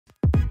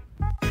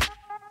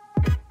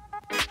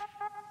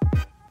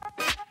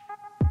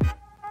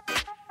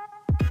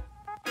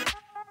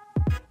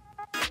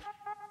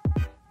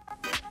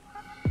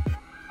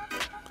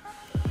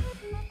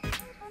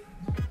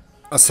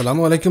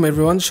আসসালামু আলাইকুম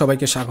এভরিওয়ান,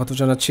 সবাইকে স্বাগত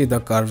জানাচ্ছি দ্য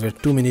কার্ভের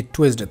 2 মিনিট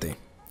টুয়েসডেতে।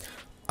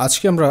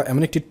 আজকে আমরা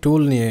এমন একটি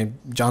টুল নিয়ে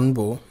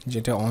জানবো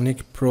যেটা অনেক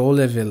প্রো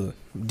লেভেল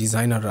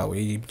ডিজাইনাররাও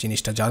এই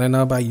জিনিসটা জানে না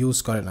বা ইউজ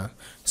করে না।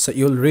 সো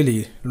ইউল রিয়েলি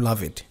লাভ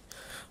ইট।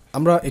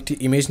 আমরা একটি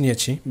ইমেজ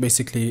নিয়েছি,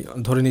 বেসিক্যালি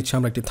ধরে নিচ্ছি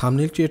আমরা একটি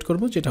থাম্বনেল ক্রিয়েট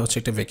করব যেটা হচ্ছে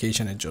একটা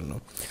ভ্যাকেশনের জন্য।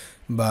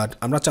 বাট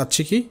আমরা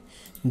চাচ্ছি কি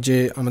যে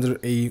আমাদের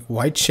এই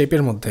হোয়াইট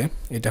শেপের মধ্যে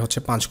এটা হচ্ছে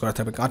পাঞ্চ করা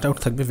থাকবে, কাট আউট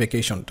থাকবে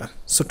ভ্যাকেশনটা।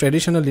 সো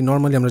ট্র্যাডিশনালি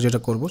নর্মালি আমরা যেটা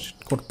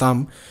করতাম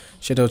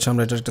সেটা হচ্ছে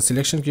আমরা এটা একটা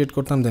সিলেকশন ক্রিয়েট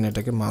করতাম, দেন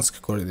এটাকে মাস্ক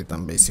করে দিতাম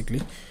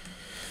basically,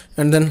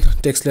 and then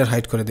text layer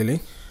hide করে দিলেই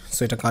সো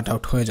এটা কাট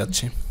আউট হয়ে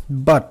যাচ্ছে।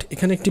 বাট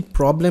এখানে একটি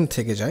প্রবলেম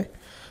থেকে যায়,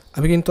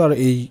 আমি কিন্তু আর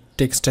এই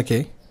টেক্সটটাকে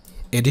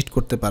এডিট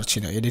করতে পারছি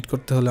না। এডিট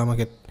করতে হলে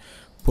আমাকে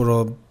পুরো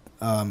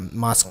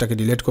মাস্কটাকে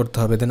ডিলিট করতে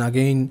হবে, দেন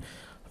আগেইন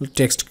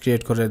টেক্সট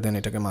ক্রিয়েট করে দেন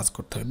এটাকে মাস্ক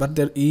করতে হবে। But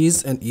there is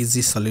an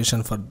easy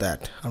solution for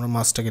that. আমরা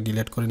মাস্কটাকে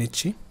ডিলিট করে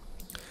নিচ্ছি।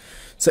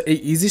 সো এই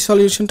ইজি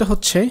সলিউশনটা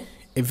হচ্ছে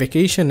এই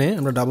ভ্যাকেশনে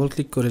আমরা ডাবল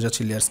ক্লিক করে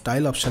যাচ্ছি লেয়ার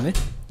স্টাইল অপশানে।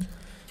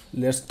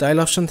 লেয়ার স্টাইল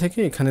অপশান থেকে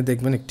এখানে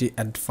দেখবেন একটি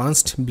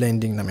অ্যাডভান্সড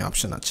ব্লেন্ডিং নামে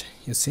অপশান আছে।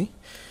 ইউসি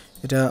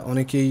এটা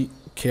অনেকেই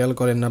খেয়াল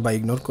করেন না বা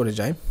ইগনোর করে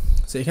যায়।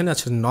 সো এখানে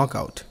আছে নক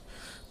আউট।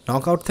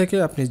 নক আউট থেকে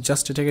আপনি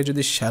জাস্ট এটাকে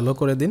যদি শ্যালো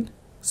করে দিন,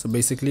 সো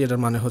বেসিক্যালি এটার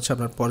মানে হচ্ছে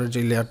আপনার পরের যে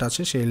লেয়ারটা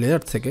আছে সেই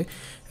লেয়ার থেকে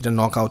এটা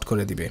নক আউট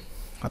করে দিবে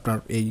আপনার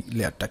এই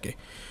লেয়ারটাকে।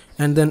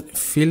 অ্যান্ড দেন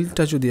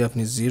ফিলটা যদি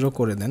আপনি 0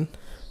 করে দেন,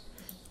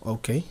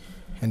 ওকে,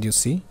 and you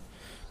C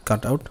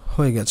cut out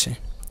হয়ে গেছে।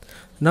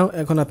 নাও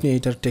এখন আপনি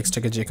এইটার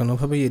টেক্সটটাকে যে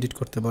কোনোভাবেই এডিট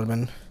করতে পারবেন।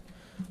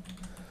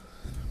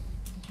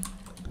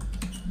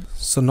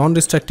 সো নন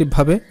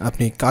ডিস্ট্রাকটিভভাবে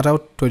আপনি কাট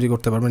আউট তৈরি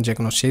করতে পারবেন যে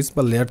কোনো শেপস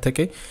বা লেয়ার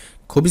থেকে,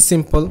 খুবই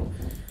সিম্পল।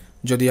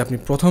 যদি আপনি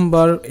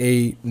প্রথমবার এই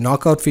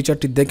নক আউট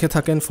ফিচারটি দেখে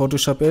থাকেন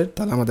ফটোশপের,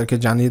 তাহলে আমাদেরকে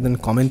জানিয়ে দেন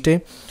কমেন্টে।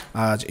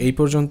 আজ এই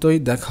পর্যন্তই,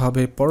 দেখা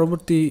হবে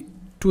পরবর্তী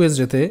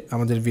টুয়েসডেতে।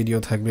 আমাদের ভিডিও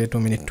থাকবে 2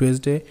 মিনিট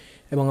টুয়েসডে,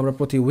 এবং আমরা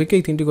প্রতি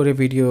উইকেই 3টি করে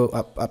ভিডিও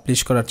পাবলিশ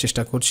করার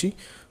চেষ্টা করছি।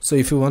 So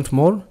if you want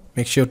more,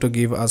 make sure to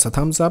give us a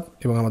Thums up,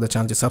 এবং আমাদের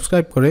চ্যানেলটি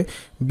সাবস্ক্রাইব করে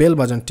বেল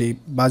বাটনটি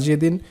বাজিয়ে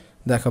দিন।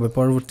 দেখা হবে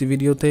পরবর্তী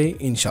ভিডিওতে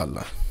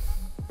ইনশাআল্লাহ।